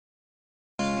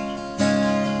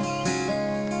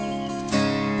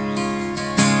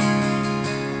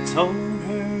Told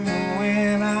her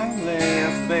when I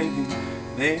left, baby,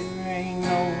 there ain't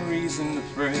no reason to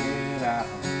fret. I'll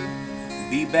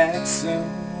be back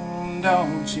soon,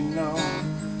 don't you know?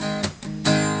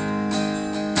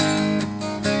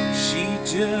 She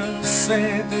just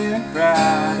sat there and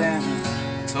cried, and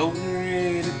I told her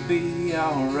it'd be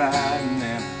alright, and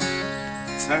then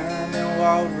I turned and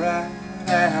walked right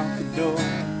out the door.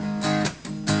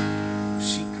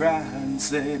 She cried and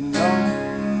said, no,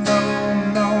 no,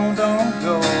 no, don't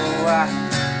go. I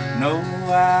know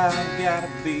I've gotta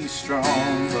be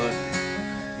strong, but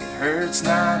it hurts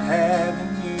not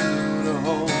having you to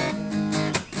hold.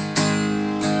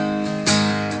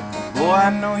 Boy, I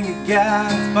know you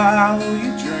gotta follow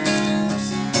your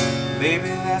dreams. Baby,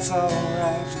 that's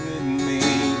alright with me.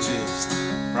 Just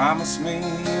promise me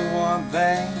one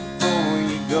thing before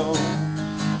you go.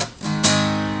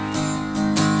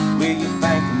 Will you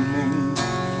think of me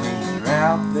when you're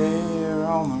out there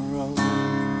on the road?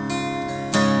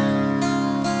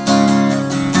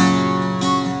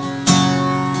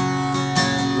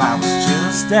 I was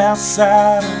just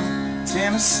outside of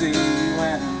Tennessee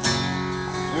when I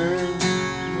heard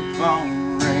the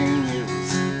phone ring. It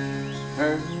was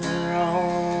her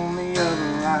on the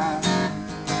other line.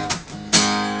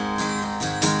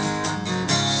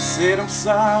 She said, I'm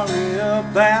sorry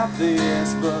about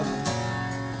this, but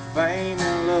fame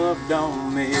and love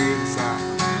don't mix. I'm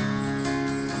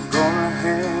gonna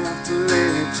have to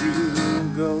let you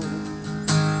go.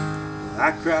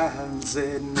 I cried and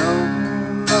said, no,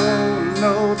 no,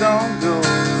 no, don't go.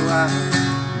 I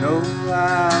know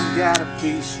I've gotta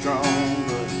be strong,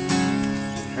 but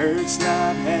it hurts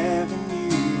not having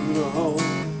you to hold.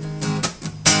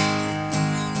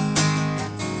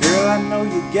 Girl, I know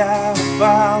you gotta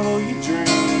follow your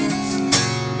dreams.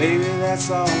 Baby, that's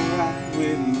alright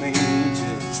with me.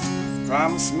 Just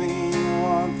promise me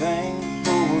one thing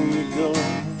before you go.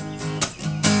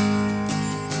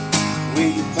 Will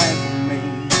you think of me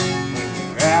when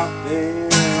you're out there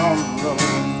on the road?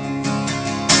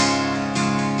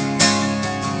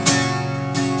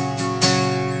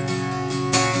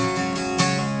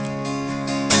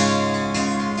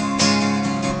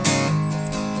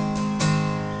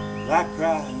 I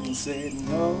cried and said,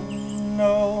 no,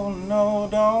 no, no,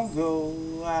 don't go.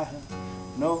 I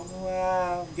know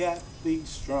I've got to be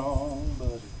strong,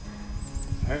 but it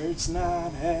hurts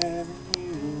not having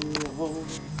you to hold.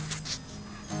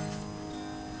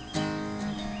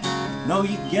 No,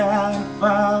 you gotta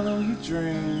follow your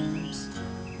dreams.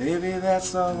 Baby,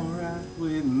 that's alright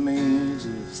with me.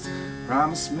 Just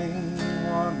promise me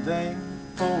one thing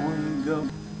before you go.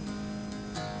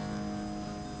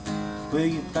 Will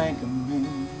you think of me?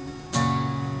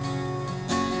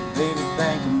 Baby,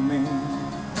 think of me.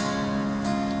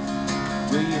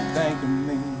 Will you think of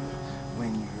me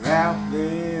when you're out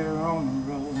there on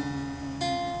the road?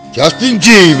 Justin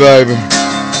G, baby.